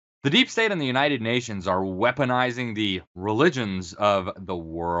The deep state and the United Nations are weaponizing the religions of the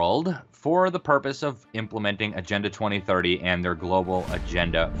world for the purpose of implementing Agenda 2030 and their global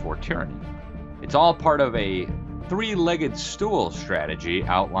agenda for tyranny. It's all part of a three-legged stool strategy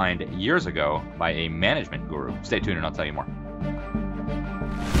outlined years ago by a management guru. Stay tuned and I'll tell you more.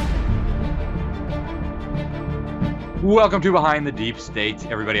 Welcome to Behind the Deep State.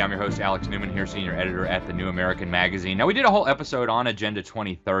 Everybody, I'm your host, Alex Newman here, senior editor at the New American Magazine. Now, we did a whole episode on Agenda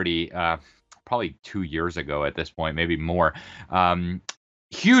 2030 probably 2 years ago at this point, maybe more.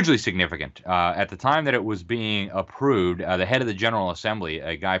 Hugely significant. At the time that it was being approved, the head of the General Assembly,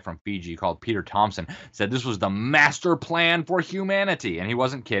 a guy from Fiji called Peter Thompson, said this was the master plan for humanity. And he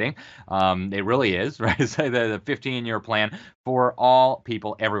wasn't kidding. It really is, right? It's the 15-year plan for all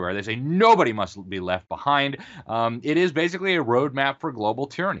people everywhere. They say nobody must be left behind. It is basically a roadmap for global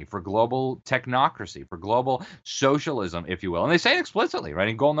tyranny, for global technocracy, for global socialism, if you will. And they say it explicitly, right?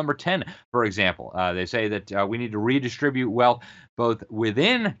 In goal number 10, for example, they say that we need to redistribute wealth both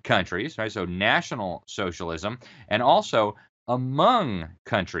within countries, right? So national socialism, and also among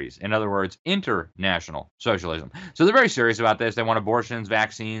countries. In other words, international socialism. So they're very serious about this. They want abortions,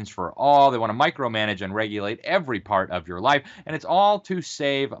 vaccines for all. They want to micromanage and regulate every part of your life. And it's all to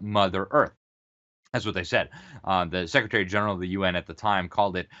save Mother Earth. That's what they said. The Secretary General of the UN at the time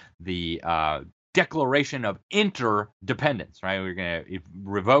called it the Declaration of Interdependence, right? We're going to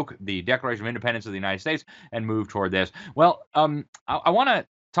revoke the Declaration of Independence of the United States and move toward this. Well, I want to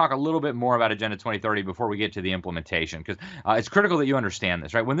talk a little bit more about Agenda 2030 before we get to the implementation, because it's critical that you understand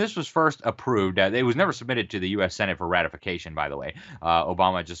this, right? When this was first approved, it was never submitted to the U.S. Senate for ratification, by the way.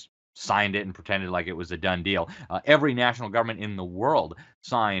 Obama just signed it and pretended like it was a done deal. Every national government in the world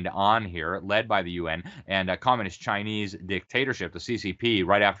signed on here, led by the UN, and Communist Chinese dictatorship, the CCP,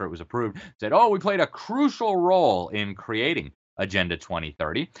 right after it was approved, said, oh, we played a crucial role in creating Agenda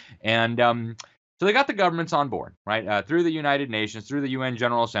 2030. And so they got the governments on board, right? Through the United Nations, through the UN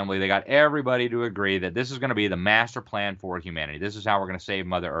General Assembly, they got everybody to agree that this is going to be the master plan for humanity. This is how we're going to save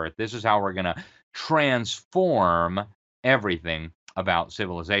Mother Earth. This is how we're going to transform everything about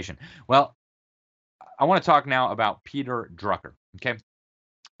civilization. Well, I want to talk now about Peter Drucker, okay?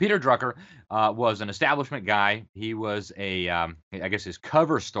 Peter Drucker was an establishment guy. He was I guess his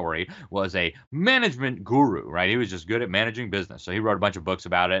cover story was a management guru, right? He was just good at managing business. So he wrote a bunch of books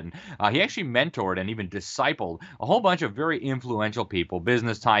about it. And he actually mentored and even discipled a whole bunch of very influential people,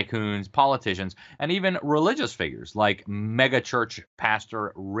 business tycoons, politicians, and even religious figures like mega church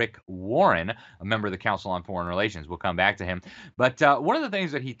pastor Rick Warren, a member of the Council on Foreign Relations. We'll come back to him. But one of the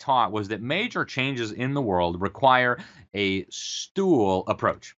things that he taught was that major changes in the world require a stool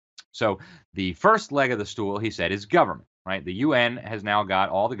approach. So the first leg of the stool, he said, is government, right? The UN has now got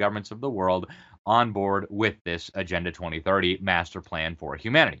all the governments of the world on board with this Agenda 2030 master plan for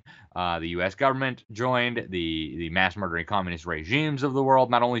humanity. The U.S. government joined, the mass murdering communist regimes of the world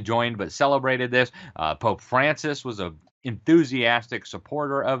not only joined, but celebrated this. Pope Francis was a enthusiastic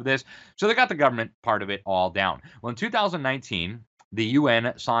supporter of this. So they got the government part of it all down. Well, in 2019, the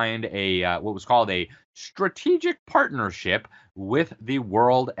UN signed what was called a strategic partnership with the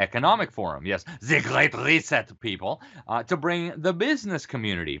World Economic Forum. Yes, the Great Reset, people, to bring the business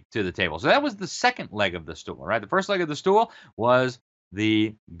community to the table. So that was the second leg of the stool, right? The first leg of the stool was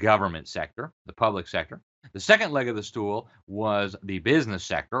the government sector, the public sector. The second leg of the stool was the business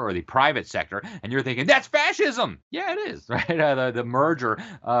sector or the private sector. And you're thinking, that's fascism. Yeah, it is, right? The merger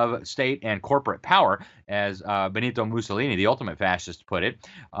of state and corporate power, as Benito Mussolini, the ultimate fascist, put it,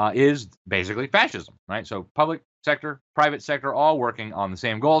 is basically fascism, right? So public sector, private sector, all working on the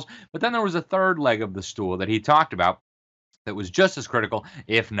same goals. But then there was a third leg of the stool that he talked about that was just as critical,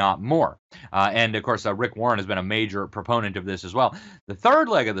 if not more. And of course, Rick Warren has been a major proponent of this as well. The third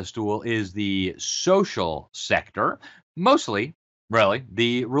leg of the stool is the social sector, mostly, really,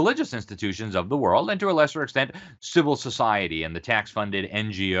 the religious institutions of the world, and to a lesser extent, civil society and the tax-funded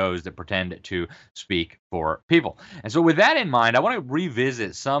NGOs that pretend to speak for people. And so with that in mind, I want to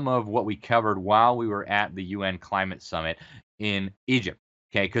revisit some of what we covered while we were at the UN Climate Summit in Egypt.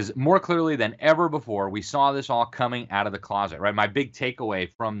 Okay, because more clearly than ever before, we saw this all coming out of the closet, right? My big takeaway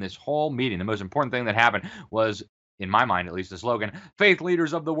from this whole meeting, the most important thing that happened was, in my mind at least, the slogan, faith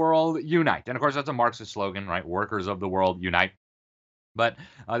leaders of the world, unite. And of course, that's a Marxist slogan, right? Workers of the world, unite. But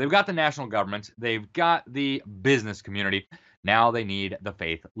they've got the national governments. They've got the business community. Now they need the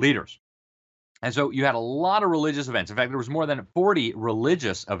faith leaders. And so you had a lot of religious events. In fact, there was more than 40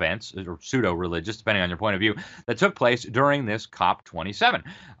 religious events, or pseudo-religious, depending on your point of view, that took place during this COP27.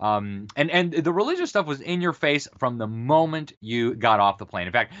 And the religious stuff was in your face from the moment you got off the plane.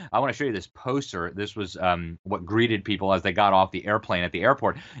 In fact, I want to show you this poster. This was what greeted people as they got off the airplane at the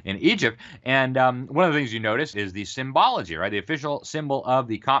airport in Egypt. And one of the things you notice is the symbology, right? The official symbol of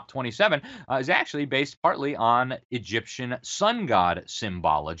the COP27 is actually based partly on Egyptian sun god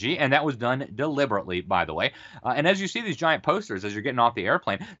symbology, and that was done deliberately, by the way. And as you see these giant posters as you're getting off the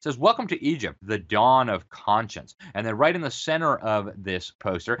airplane, it says, "Welcome to Egypt, the dawn of conscience." And then right in the center of this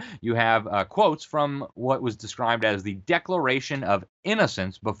poster, you have quotes from what was described as the Declaration of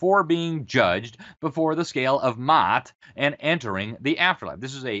Innocence before being judged before the scale of Maat and entering the afterlife.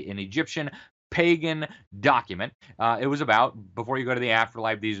 This is an Egyptian pagan document. It was about, before you go to the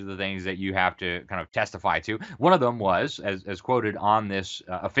afterlife, these are the things that you have to kind of testify to. One of them was, as quoted on this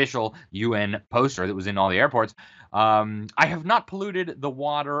official UN poster that was in all the airports, "I have not polluted the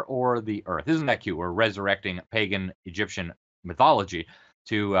water or the earth." Isn't that cute? We're resurrecting pagan Egyptian mythology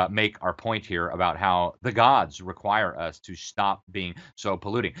to make our point here about how the gods require us to stop being so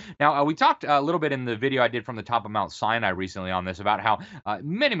polluting. Now, we talked a little bit in the video I did from the top of Mount Sinai recently on this about how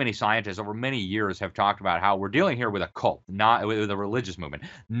many scientists over many years have talked about how we're dealing here with a cult, not with a religious movement,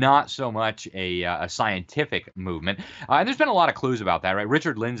 not so much a scientific movement. And there's been a lot of clues about that, right?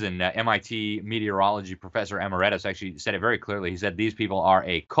 Richard Lindzen, MIT meteorology professor emeritus, actually said it very clearly. He said these people are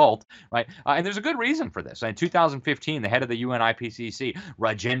a cult, right? And there's a good reason for this. In 2015, the head of the UN IPCC,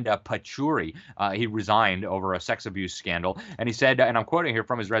 Rajendra Pachauri, he resigned over a sex abuse scandal, and he said, and I'm quoting here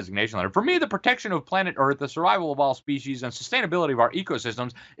from his resignation letter, "For me, the protection of planet Earth, the survival of all species, and sustainability of our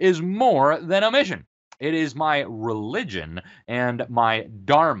ecosystems is more than a mission. It is my religion and my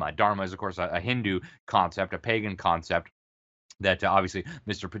dharma." Dharma is, of course, a Hindu concept, a pagan concept that obviously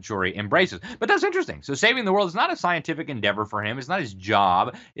Mr. Pachauri embraces. But that's interesting. So saving the world is not a scientific endeavor for him. It's not his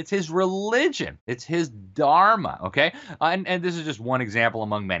job. It's his religion. It's his dharma, okay? And this is just one example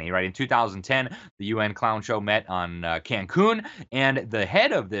among many, right? In 2010, the UN clown show met on Cancun, and the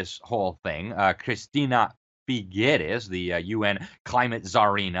head of this whole thing, Christina Figueres, the UN climate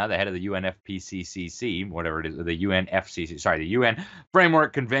czarina, the head of the UNFPCCC, whatever it is, the UNFCC, sorry, the UN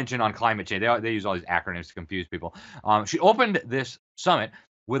Framework Convention on Climate Change. They use all these acronyms to confuse people. She opened this summit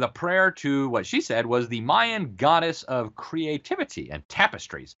with a prayer to what she said was the Mayan goddess of creativity and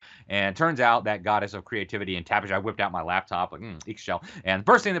tapestries. And it turns out that goddess of creativity and tapestry, I whipped out my laptop, like, Ixchel. And the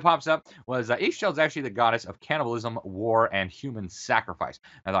first thing that pops up was Ixchel is actually the goddess of cannibalism, war, and human sacrifice.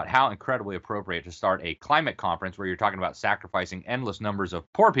 I thought, how incredibly appropriate to start a climate conference where you're talking about sacrificing endless numbers of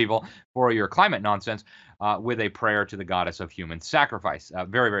poor people for your climate nonsense. With a prayer to the goddess of human sacrifice.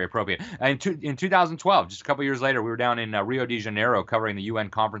 Very, very appropriate. In 2012, just a couple years later, we were down in Rio de Janeiro covering the UN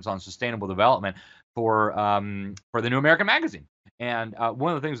Conference on Sustainable Development for the New American Magazine. And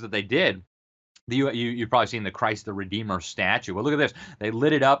one of the things that they did, you've probably seen the Christ the Redeemer statue. Well, look at this. They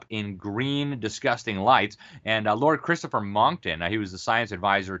lit it up in green, disgusting lights. And Lord Christopher Monckton, he was the science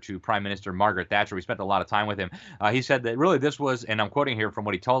advisor to Prime Minister Margaret Thatcher. We spent a lot of time with him. He said that really this was, and I'm quoting here from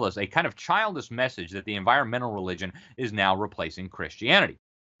what he told us, a kind of childish message that the environmental religion is now replacing Christianity.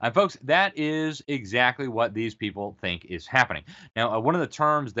 And folks, that is exactly what these people think is happening. Now, one of the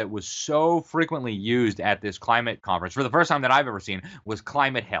terms that was so frequently used at this climate conference, for the first time that I've ever seen, was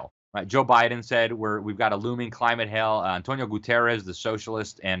climate hell. Right, Joe Biden said we've got a looming climate hell. Antonio Guterres, the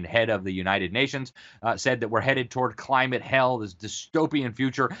socialist and head of the United Nations, said that we're headed toward climate hell, this dystopian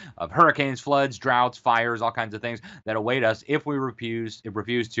future of hurricanes, floods, droughts, fires, all kinds of things that await us if we refuse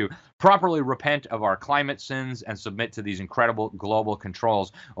to properly repent of our climate sins and submit to these incredible global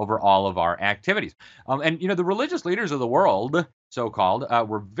controls over all of our activities. And the religious leaders of the world, so-called,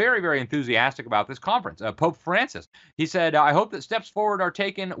 were very, very enthusiastic about this conference. Pope Francis, he said, "I hope that steps forward are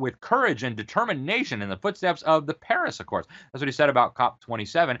taken with courage and determination in the footsteps of the Paris Accords." That's what he said about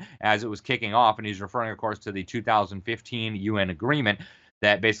COP27 as it was kicking off, and he's referring, of course, to the 2015 UN agreement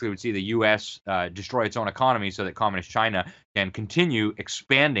that basically would see the U.S. Destroy its own economy so that communist China can continue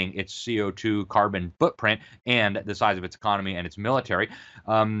expanding its CO2 carbon footprint and the size of its economy and its military.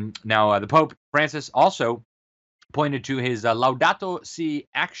 Now, the Pope Francis also pointed to his Laudato Si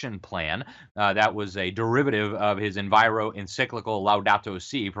action plan. That was a derivative of his Enviro encyclical Laudato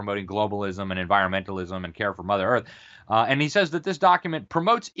Si, promoting globalism and environmentalism and care for Mother Earth. And he says that this document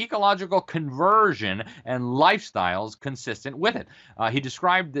promotes ecological conversion and lifestyles consistent with it. He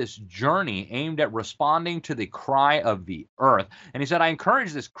described this journey aimed at responding to the cry of the earth. And he said, "I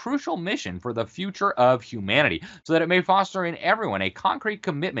encourage this crucial mission for the future of humanity so that it may foster in everyone a concrete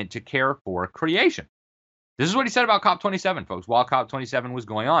commitment to care for creation. This is what he said about COP27, folks, while COP27 was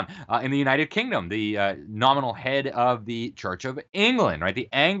going on. In the United Kingdom, the nominal head of the Church of England, right, the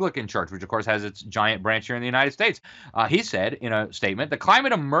Anglican Church, which, of course, has its giant branch here in the United States, he said in a statement, the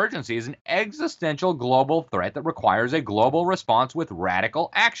climate emergency is an existential global threat that requires a global response with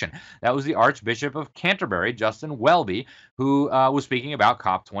radical action. That was the Archbishop of Canterbury, Justin Welby, who was speaking about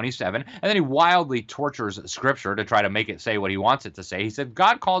COP27. And then he wildly tortures Scripture to try to make it say what he wants it to say. He said,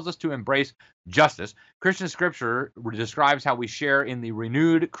 God calls us to embrace justice. Christian Scripture describes how we share in the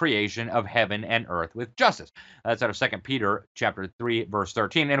renewed creation of heaven and earth with justice. That's out of 2 Peter chapter 3, verse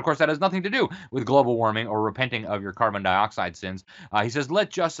 13. And of course, that has nothing to do with global warming or repenting of your carbon dioxide sins. He says, let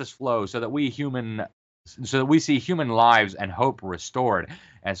justice flow so that we see human lives and hope restored,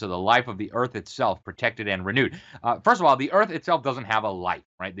 and so the life of the earth itself protected and renewed. First of all, the earth itself doesn't have a life,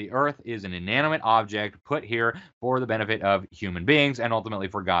 right? The earth is an inanimate object put here for the benefit of human beings and ultimately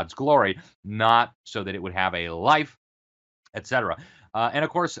for God's glory, not so that it would have a life, etc. And of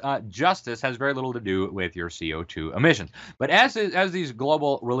course, justice has very little to do with your CO2 emissions. But as these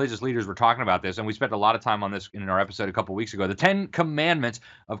global religious leaders were talking about this, and we spent a lot of time on this in our episode a couple weeks ago, the 10 commandments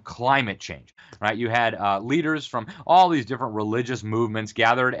of climate change, right? You had leaders from all these different religious movements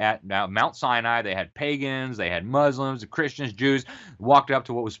gathered at Mount Sinai. They had pagans, they had Muslims, Christians, Jews, walked up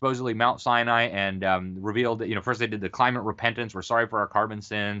to what was supposedly Mount Sinai and revealed that, first they did the climate repentance. We're sorry for our carbon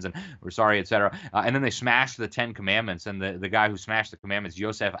sins and we're sorry, etc. And then they smashed the 10 commandments. And the guy who smashed the commandments,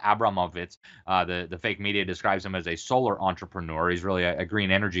 Yosef Abramovitz, the fake media describes him as a solar entrepreneur. He's really a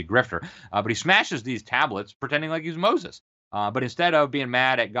green energy grifter. But he smashes these tablets pretending like he's Moses. But instead of being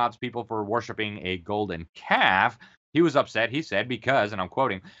mad at God's people for worshiping a golden calf, he was upset, he said, because, and I'm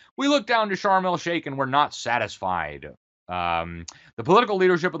quoting, we look down to Sharm el-Sheikh and we're not satisfied. The political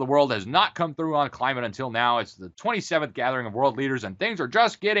leadership of the world has not come through on climate until now. It's the 27th gathering of world leaders, and things are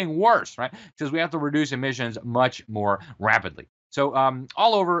just getting worse, right? Because we have to reduce emissions much more rapidly. So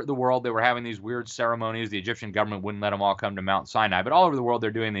all over the world, they were having these weird ceremonies. The Egyptian government wouldn't let them all come to Mount Sinai, but all over the world, they're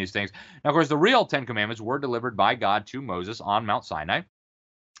doing these things. Now, of course, the real 10 commandments were delivered by God to Moses on Mount Sinai.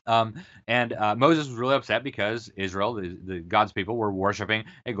 Moses was really upset because Israel, the God's people, were worshiping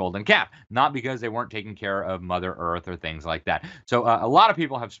a golden calf, not because they weren't taking care of Mother Earth or things like that. So a lot of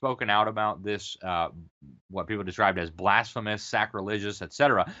people have spoken out about this, what people described as blasphemous, sacrilegious,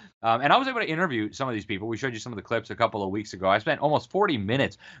 etc. And I was able to interview some of these people. We showed you some of the clips a couple of weeks ago. I spent almost 40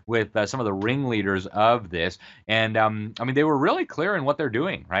 minutes with some of the ringleaders of this, and I mean, they were really clear in what they're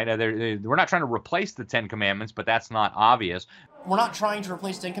doing, right? We're not trying to replace the 10 commandments, but that's not obvious. We're not trying to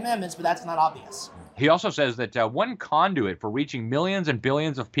replace 10 commandments, but that's not obvious. He also says that one conduit for reaching millions and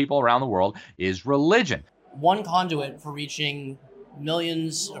billions of people around the world is religion. One conduit for reaching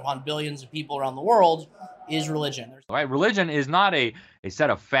millions upon billions of people around the world is religion. Right? Religion is not a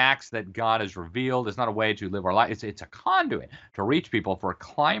set of facts that God has revealed. It's not a way to live our life. It's a conduit to reach people for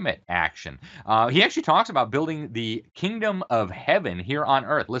climate action. He actually talks about building the kingdom of heaven here on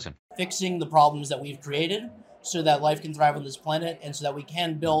earth. Listen. Fixing the problems that we've created so that life can thrive on this planet and so that we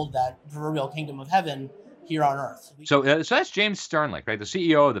can build that proverbial kingdom of heaven here on Earth. So that's James Sternlich, right? The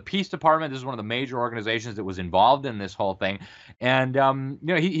CEO of the Peace Department. This is one of the major organizations that was involved in this whole thing. And,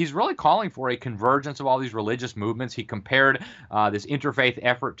 he's really calling for a convergence of all these religious movements. He compared this interfaith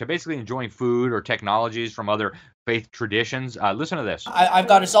effort to basically enjoying food or technologies from other faith traditions. Listen to this. I've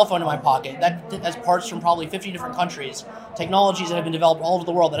got a cell phone in my pocket that has parts from probably 50 different countries, technologies that have been developed all over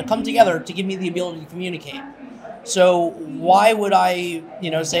the world that have come together to give me the ability to communicate. So why would I,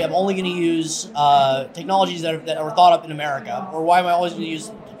 say I'm only going to use technologies that are thought up in America, or why am I always going to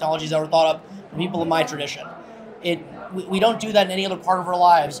use technologies that are thought up from people in my tradition? We don't do that in any other part of our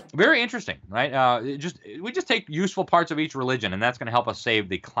lives. Very interesting, right? We just take useful parts of each religion, and that's going to help us save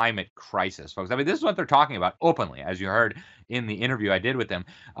the climate crisis, folks. I mean, this is what they're talking about openly, as you heard in the interview I did with them.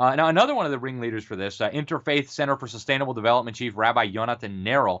 Now, another one of the ringleaders for this, Interfaith Center for Sustainable Development Chief Rabbi Yonatan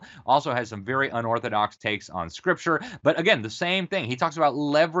Nerel, also has some very unorthodox takes on Scripture. But again, the same thing. He talks about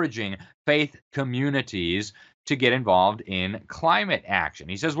leveraging faith communities to get involved in climate action.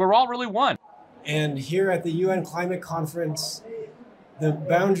 He says we're all really one. And here at the UN Climate Conference, the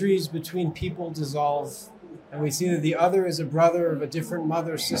boundaries between people dissolve, and we see that the other is a brother of a different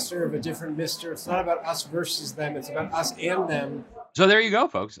mother, sister of a different mister. It's not about us versus them, it's about us and them. So there you go,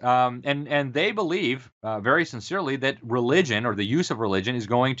 folks. And they believe very sincerely that religion, or the use of religion, is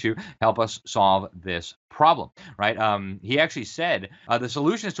going to help us solve this problem, right? He actually said the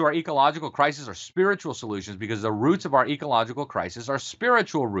solutions to our ecological crisis are spiritual solutions because the roots of our ecological crisis are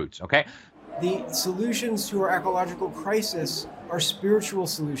spiritual roots, okay? The solutions to our ecological crisis are spiritual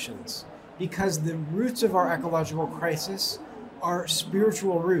solutions because the roots of our ecological crisis are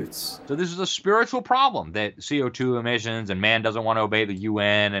spiritual roots. So this is a spiritual problem, that CO2 emissions and man doesn't want to obey the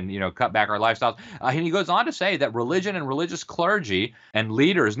UN and, cut back our lifestyles. And he goes on to say that religion and religious clergy and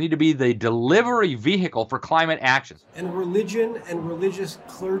leaders need to be the delivery vehicle for climate action. And religion and religious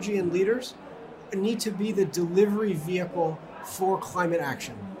clergy and leaders need to be the delivery vehicle for climate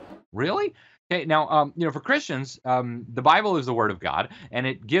action. Really? Okay, now, for Christians, the Bible is the Word of God, and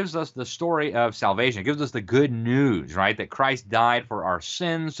it gives us the story of salvation. It gives us the good news, right? That Christ died for our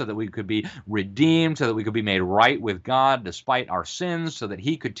sins so that we could be redeemed, so that we could be made right with God despite our sins, so that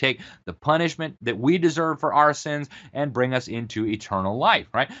he could take the punishment that we deserve for our sins and bring us into eternal life,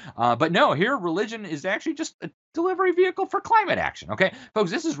 right? But no, here religion is actually just a delivery vehicle for climate action. Okay,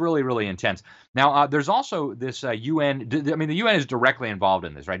 folks, this is really, really intense. Now, there's also this UN. I mean, the UN is directly involved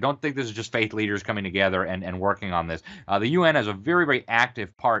in this, right? Don't think this is just faith leaders coming together and working on this. The UN has a very, very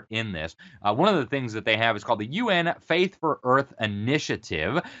active part in this. One of the things that they have is called the UN Faith for Earth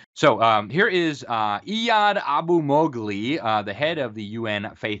Initiative. So here is Iyad Abu Mogli, the head of the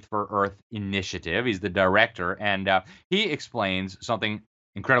UN Faith for Earth Initiative. He's the director, and he explains something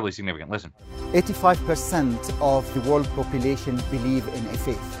incredibly significant. Listen. 85% of the world population believe in a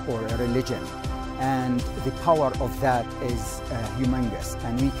faith or a religion, and the power of that is humongous,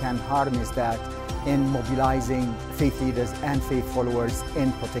 and we can harness that in mobilizing faith leaders and faith followers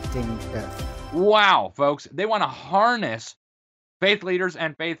in protecting Earth. Wow, folks, they want to harness faith leaders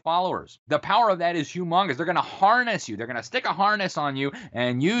and faith followers. The power of that is humongous. They're going to harness you. They're going to stick a harness on you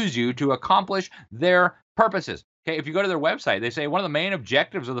and use you to accomplish their purposes. Okay, if you go to their website, they say one of the main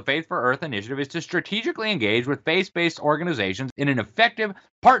objectives of the Faith for Earth initiative is to strategically engage with faith-based organizations in an effective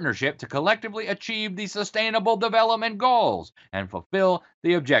partnership to collectively achieve the Sustainable Development Goals and fulfill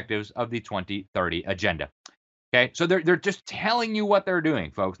the objectives of the 2030 Agenda. Okay, so they're just telling you what they're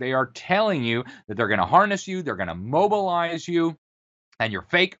doing, folks. They are telling you that they're going to harness you, they're going to mobilize you, and your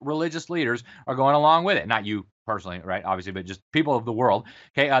fake religious leaders are going along with it. Not you personally, right, obviously, but just people of the world.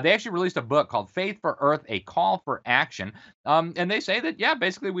 Okay, they actually released a book called Faith for Earth, A Call for Action. And they say that, yeah,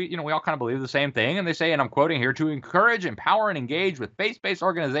 basically we all kind of believe the same thing. And they say, and I'm quoting here, to encourage, empower, and engage with faith-based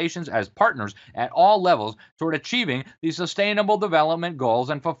organizations as partners at all levels toward achieving the Sustainable Development Goals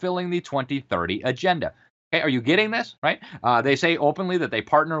and fulfilling the 2030 Agenda. Okay, are you getting this, right? They say openly that they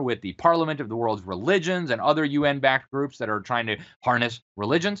partner with the Parliament of the World's Religions and other UN-backed groups that are trying to harness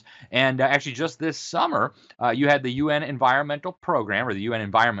religions. And actually just this summer, you had the UN Environmental Program, or the UN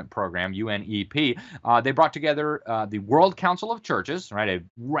Environment Program, UNEP. They brought together the World Council of Churches, right, a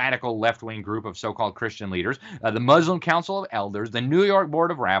radical left-wing group of so-called Christian leaders, the Muslim Council of Elders, the New York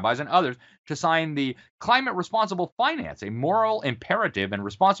Board of Rabbis, and others to sign the Climate Responsible Finance, a moral imperative and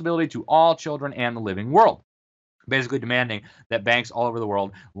responsibility to all children and the living world, basically demanding that banks all over the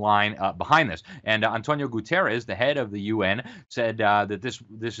world line behind this. And Antonio Guterres, the head of the UN, said that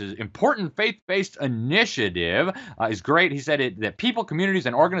this is important faith-based initiative is great. He said that people, communities,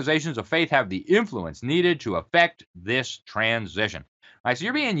 and organizations of faith have the influence needed to affect this transition. All right, so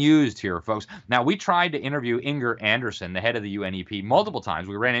you're being used here, folks. Now, we tried to interview Inger Anderson, the head of the UNEP, multiple times.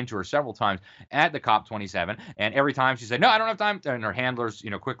 We ran into her several times at the COP27, and every time she said, no, I don't have time, and her handlers,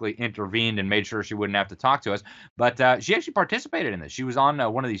 quickly intervened and made sure she wouldn't have to talk to us. But she actually participated in this. She was on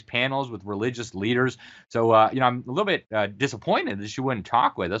one of these panels with religious leaders. So, I'm a little bit disappointed that she wouldn't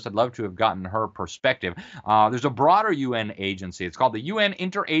talk with us. I'd love to have gotten her perspective. There's a broader UN agency. It's called the UN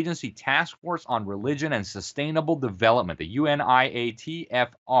Interagency Task Force on Religion and Sustainable Development, the UNIATFR.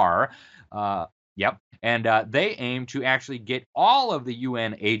 Yep. And they aim to actually get all of the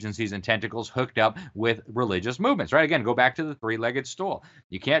UN agencies and tentacles hooked up with religious movements, right? Again, go back to the three-legged stool.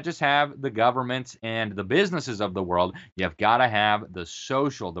 You can't just have the governments and the businesses of the world. You've got to have the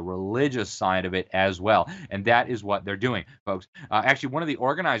social, the religious side of it as well. And that is what they're doing, folks. Actually, one of the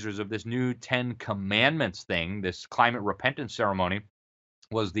organizers of this new 10 Commandments thing, this climate repentance ceremony,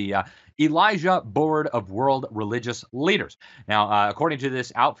 was the Elijah Board of World Religious Leaders. Now, according to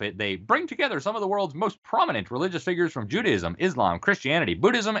this outfit, they bring together some of the world's most prominent religious figures from Judaism, Islam, Christianity,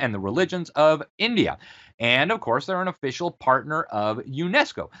 Buddhism, and the religions of India. And, of course, they're an official partner of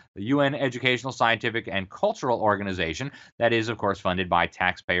UNESCO, the UN Educational, Scientific, and Cultural Organization that is, of course, funded by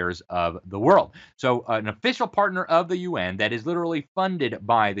taxpayers of the world. So an official partner of the UN that is literally funded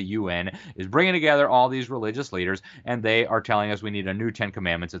by the UN is bringing together all these religious leaders, and they are telling us we need a new 10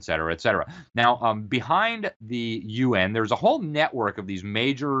 Commandments, et cetera, et cetera. Now, behind the UN, there's a whole network of these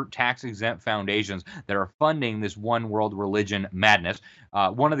major tax-exempt foundations that are funding this one world religion madness.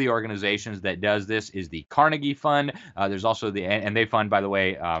 One of the organizations that does this is the Carnegie Fund. There's also and they fund, by the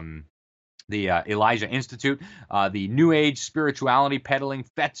way, the Elijah Institute, the New Age Spirituality Peddling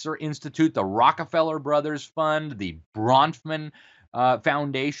Fetzer Institute, the Rockefeller Brothers Fund, the Bronfman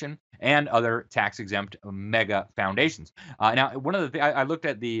Foundation, and other tax-exempt mega foundations. Now, one of the things I looked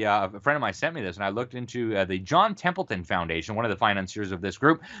at, a friend of mine sent me this, and I looked into the John Templeton Foundation, one of the financiers of this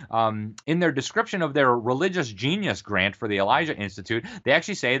group. In their description of their religious genius grant for the Elijah Institute, they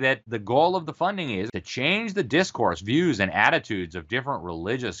actually say that the goal of the funding is to change the discourse, views, and attitudes of different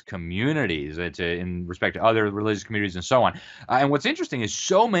religious communities in respect to other religious communities and so on. And what's interesting is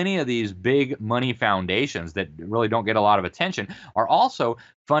so many of these big money foundations that really don't get a lot of attention are also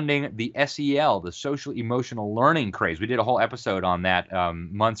funding the SEL, the social emotional learning craze. We did a whole episode on that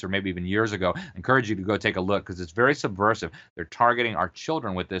months or maybe even years ago. I encourage you to go take a look because it's very subversive. They're targeting our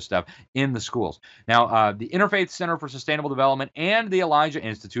children with this stuff in the schools. Now, the Interfaith Center for Sustainable Development and the Elijah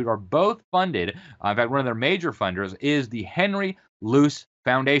Institute are both funded. In fact, one of their major funders is the Henry Luce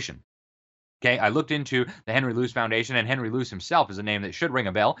Foundation. Okay, I looked into the Henry Luce Foundation, and Henry Luce himself is a name that should ring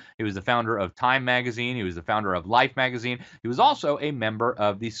a bell. He was the founder of Time magazine. He was the founder of Life magazine. He was also a member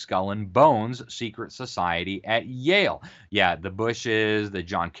of the Skull and Bones secret society at Yale. Yeah, the Bushes, the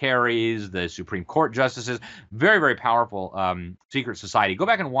John Kerrys, the Supreme Court justices. Very, very powerful secret society. Go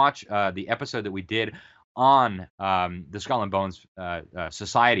back and watch the episode that we did on the Skull and Bones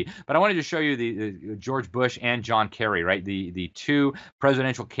Society. But I wanted to show you the George Bush and John Kerry, right? The two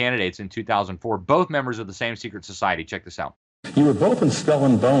presidential candidates in 2004, both members of the same secret society. Check this out. You were both in Skull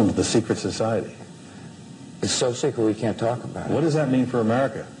and Bones, the secret society. It's so secret we can't talk about it. What does that mean for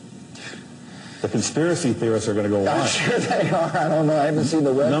America? The conspiracy theorists are going to go I'm wild. sure they are. I don't know. I haven't seen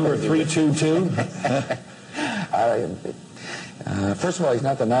the web. Number 322? First of all, he's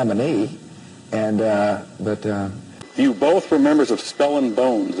not the nominee. But You both were members of Skull and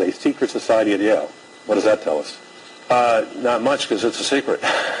Bones, a secret society at Yale. What does that tell us? Not much, because it's a secret.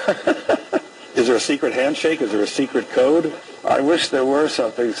 Is there a secret handshake? Is there a secret code? I wish there were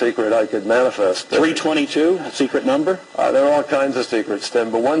something secret I could manifest. 322, a secret number? There are all kinds of secrets,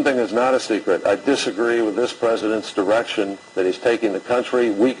 Tim, but one thing is not a secret. I disagree with this president's direction that he's taking the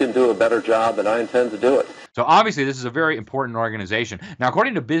country. We can do a better job, and I intend to do it. So obviously this is a very important organization. Now,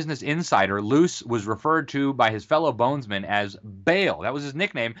 according to Business Insider, Luce was referred to by his fellow bonesmen as Baal. That was his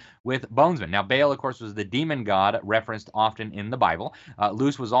nickname with bonesmen. Now, Baal, of course, was the demon god referenced often in the Bible.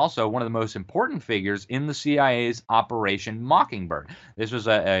 Luce was also one of the most important figures in the CIA's Operation Mockingbird. This was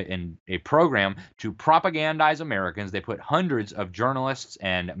a program to propagandize Americans. They put hundreds of journalists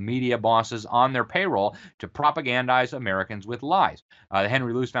and media bosses on their payroll to propagandize Americans with lies. The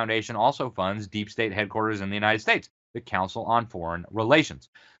Henry Luce Foundation also funds deep state headquarters in the United States, the Council on Foreign Relations.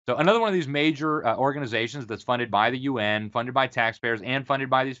 So another one of these major organizations that's funded by the UN, funded by taxpayers, and funded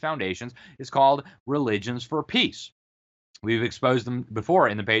by these foundations is called Religions for Peace. We've exposed them before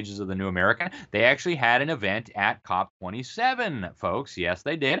in the pages of the New American. They actually had an event at COP27, folks. Yes,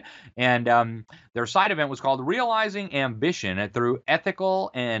 they did. And their side event was called Realizing Ambition Through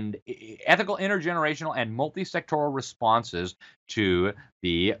Ethical, Intergenerational, and Multi-Sectoral Responses to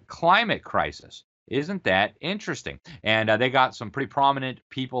the Climate Crisis. Isn't that interesting? And they got some pretty prominent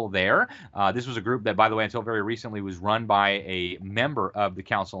people there. This was a group that, by the way, until very recently was run by a member of the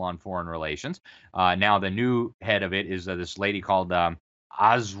Council on Foreign Relations. Now the new head of it is this lady called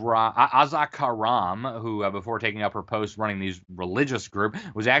Azza Karam, who before taking up her post running these religious group,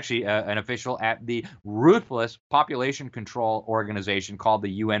 was actually an official at the ruthless population control organization called the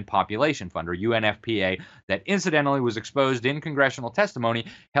UN Population Fund, or UNFPA, that incidentally was exposed in congressional testimony,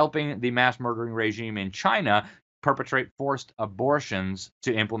 helping the mass murdering regime in China perpetrate forced abortions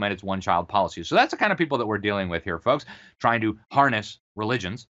to implement its one-child policy. So that's the kind of people that we're dealing with here, folks, trying to harness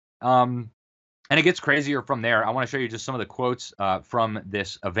religions. And it gets crazier from there. I want to show you just some of the quotes from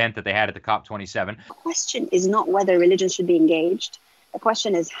this event that they had at the COP27. The question is not whether religion should be engaged. The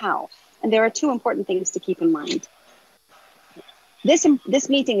question is how. And there are two important things to keep in mind. This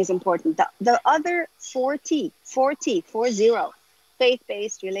meeting is important. The other 40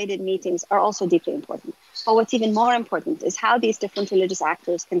 faith-based related meetings are also deeply important. But what's even more important is how these different religious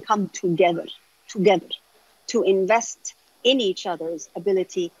actors can come together to invest in each other's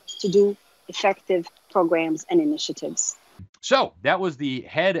ability to do effective programs and initiatives. So that was the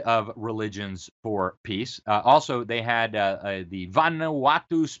head of Religions for Peace. Also, they had the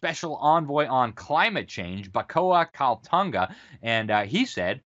Vanuatu Special Envoy on Climate Change, Bakoa Kaltunga, and he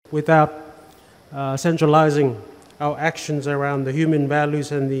said, without centralizing our actions around the human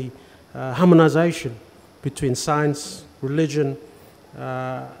values and the harmonization between science, religion,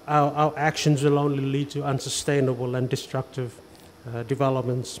 our actions will only lead to unsustainable and destructive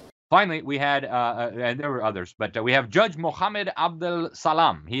developments. Finally, we had, and there were others, but we have Judge Mohammed Abdel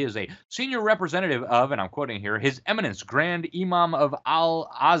Salam. He is a senior representative of, and I'm quoting here, His Eminence Grand Imam of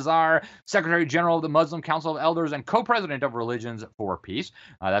Al-Azhar, Secretary General of the Muslim Council of Elders, and co-president of Religions for Peace.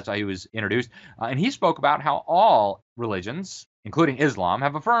 That's how he was introduced. And he spoke about how all religions, including Islam,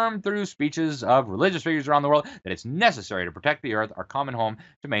 have affirmed through speeches of religious figures around the world that it's necessary to protect the earth, our common home,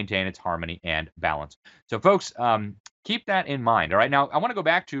 to maintain its harmony and balance. So, folks, keep that in mind. All right. Now, I want to go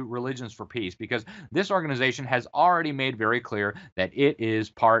back to Religions for Peace because this organization has already made very clear that it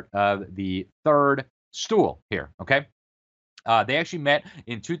is part of the third stool here. Okay. They actually met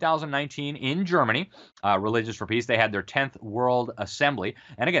in 2019 in Germany, Religions for Peace. They had their 10th World Assembly.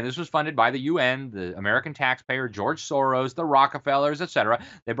 And again, this was funded by the UN, the American taxpayer, George Soros, the Rockefellers, etc.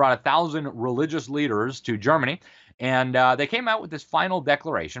 They brought 1,000 religious leaders to Germany. And they came out with this final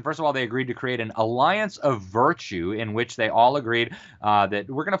declaration. First of all, they agreed to create an alliance of virtue in which they all agreed that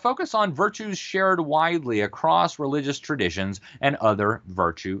we're going to focus on virtues shared widely across religious traditions and other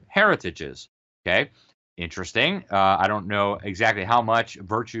virtue heritages. Okay. Interesting. I don't know exactly how much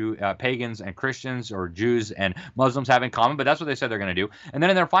virtue pagans and Christians or Jews and Muslims have in common, but that's what they said they're going to do. And then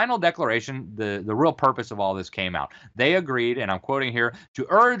in their final declaration, the real purpose of all this came out. They agreed, and I'm quoting here, to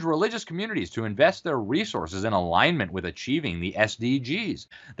urge religious communities to invest their resources in alignment with achieving the SDGs.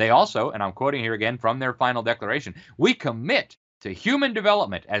 They also, and I'm quoting here again from their final declaration, we commit to human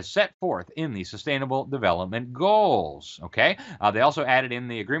development as set forth in the Sustainable Development Goals. Okay. They also added in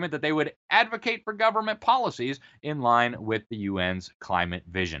the agreement that they would advocate for government policies in line with the UN's climate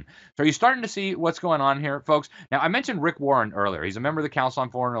vision. So are you starting to see what's going on here, folks? Now, I mentioned Rick Warren earlier. He's a member of the Council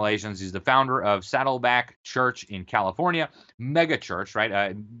on Foreign Relations. He's the founder of Saddleback Church in California, mega church,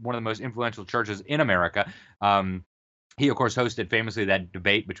 right? One of the most influential churches in America. He, of course, hosted famously that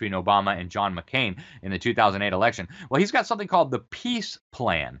debate between Obama and John McCain in the 2008 election. Well, he's got something called the Peace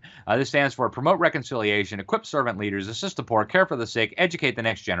Plan. This stands for Promote Reconciliation, Equip Servant Leaders, Assist the Poor, Care for the Sick, Educate the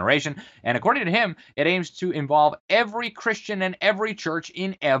Next Generation. And according to him, it aims to involve every Christian and every church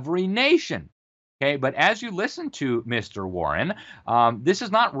in every nation. Okay, but as you listen to Mr. Warren, this is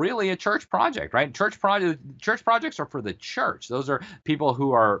not really a church project, right? Church projects are for the church. Those are people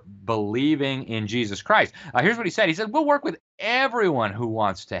who are believing in Jesus Christ. Here's what he said. He said, we'll work with everyone who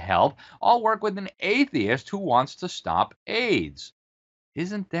wants to help. I'll work with an atheist who wants to stop AIDS.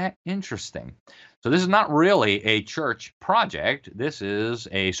 Isn't that interesting? So this is not really a church project. This is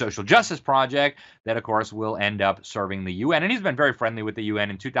a social justice project that, of course, will end up serving the UN. And he's been very friendly with the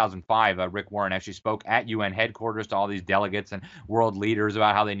UN. In 2005, Rick Warren actually spoke at UN headquarters to all these delegates and world leaders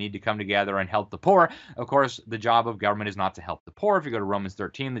about how they need to come together and help the poor. Of course, the job of government is not to help the poor. If you go to Romans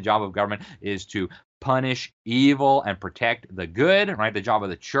 13, the job of government is to punish evil and protect the good, right? The job of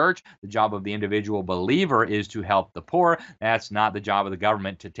the church, the job of the individual believer is to help the poor. That's not the job of the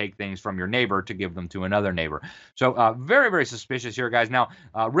government to take things from your neighbor to give them to another neighbor. So very, very suspicious here, guys. Now,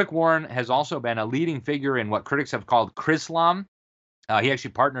 Rick Warren has also been a leading figure in what critics have called Chrislam. He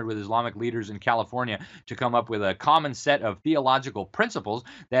actually partnered with Islamic leaders in California to come up with a common set of theological principles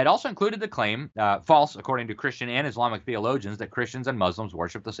that also included the claim, false according to Christian and Islamic theologians, that Christians and Muslims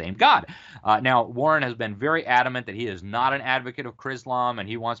worship the same God. Now, Warren has been very adamant that he is not an advocate of Chrislam and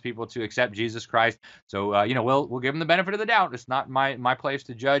he wants people to accept Jesus Christ. So, we'll give him the benefit of the doubt. It's not my place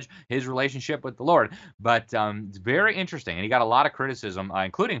to judge his relationship with the Lord, but it's very interesting. And he got a lot of criticism,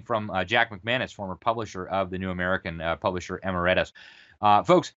 including from Jack McManus, former publisher of the New American, publisher emeritus.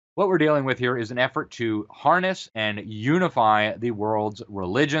 Folks, what we're dealing with here is an effort to harness and unify the world's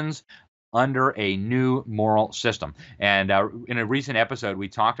religions under a new moral system. And in a recent episode, we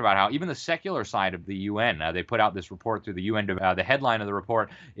talked about how even the secular side of the UN, they put out this report through the UN. The headline of the report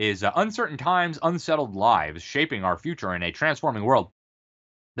is Uncertain Times, Unsettled Lives, Shaping Our Future in a Transforming World.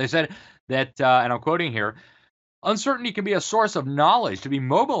 They said that, and I'm quoting here, uncertainty can be a source of knowledge to be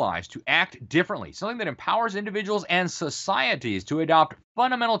mobilized to act differently, something that empowers individuals and societies to adopt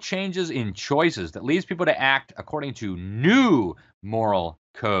fundamental changes in choices that leads people to act according to new moral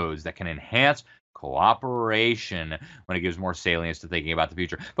codes that can enhance cooperation when it gives more salience to thinking about the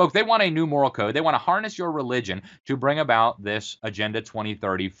future. Folks, they want a new moral code. They want to harness your religion to bring about this Agenda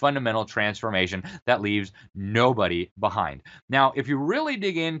 2030 fundamental transformation that leaves nobody behind. Now, if you really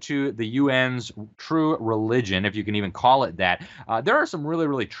dig into the UN's true religion, if you can even call it that, there are some really,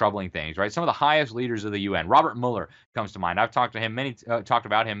 really troubling things, right? Some of the highest leaders of the UN, Robert Mueller comes to mind. I've talked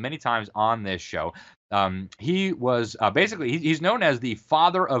about him many times on this show. He was basically, he's known as the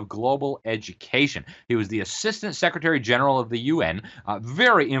father of global education. He was the Assistant Secretary General of the UN,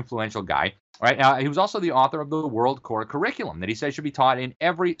 very influential guy. Right. He was also the author of the World Core Curriculum that he says should be taught in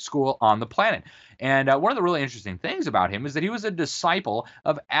every school on the planet. And one of the really interesting things about him is that he was a disciple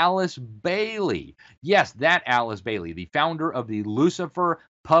of Alice Bailey. Yes, that Alice Bailey, the founder of the Lucifer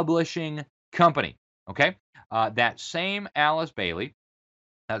Publishing Company. Okay. That same Alice Bailey,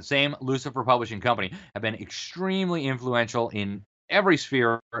 that same Lucifer Publishing Company, have been extremely influential in every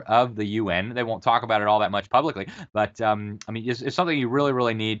sphere of the UN. They won't talk about it all that much publicly, but I mean, it's something you really,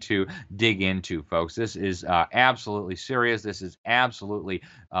 really need to dig into, folks. This is absolutely serious. This is absolutely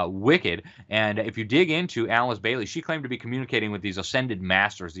wicked. And if you dig into Alice Bailey, she claimed to be communicating with these ascended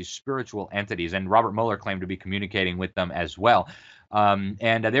masters, these spiritual entities, and Robert Mueller claimed to be communicating with them as well.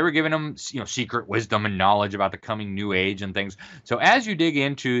 And they were giving them, secret wisdom and knowledge about the coming new age and things. So as you dig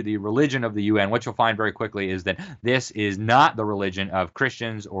into the religion of the UN, what you'll find very quickly is that this is not the religion of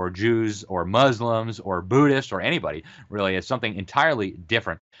Christians or Jews or Muslims or Buddhists or anybody, really. It's something entirely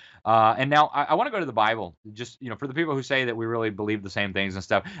different. And now I want to go to the Bible, just, for the people who say that we really believe the same things and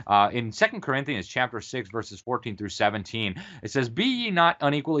stuff. In 2 Corinthians chapter 6, verses 14 through 17, it says, "Be ye not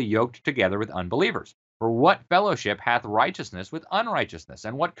unequally yoked together with unbelievers. For what fellowship hath righteousness with unrighteousness?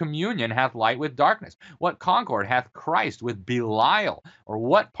 And what communion hath light with darkness? What concord hath Christ with Belial? Or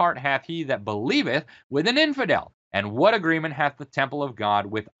what part hath he that believeth with an infidel? And what agreement hath the temple of God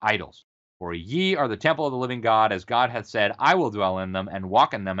with idols? For ye are the temple of the living God, as God hath said, I will dwell in them and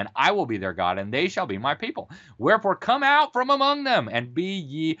walk in them, and I will be their God, and they shall be my people. Wherefore come out from among them, and be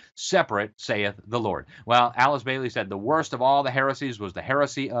ye separate, saith the Lord." Well, Alice Bailey said the worst of all the heresies was the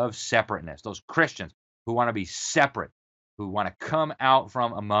heresy of separateness. Those Christians who want to be separate, who want to come out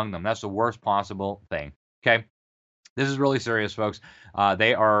from among them. That's the worst possible thing. Okay? This is really serious, folks.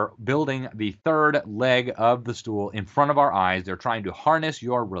 They are building the third leg of the stool in front of our eyes. They're trying to harness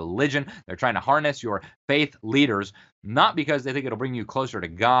your religion. They're trying to harness your faith leaders, not because they think it'll bring you closer to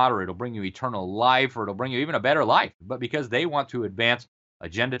God or it'll bring you eternal life or it'll bring you even a better life, but because they want to advance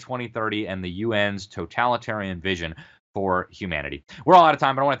Agenda 2030 and the UN's totalitarian vision for humanity. We're all out of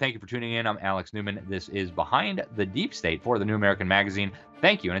time, but I want to thank you for tuning in. I'm Alex Newman. This is Behind the Deep State for the New American Magazine.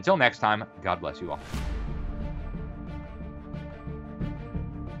 Thank you, and until next time, God bless you all.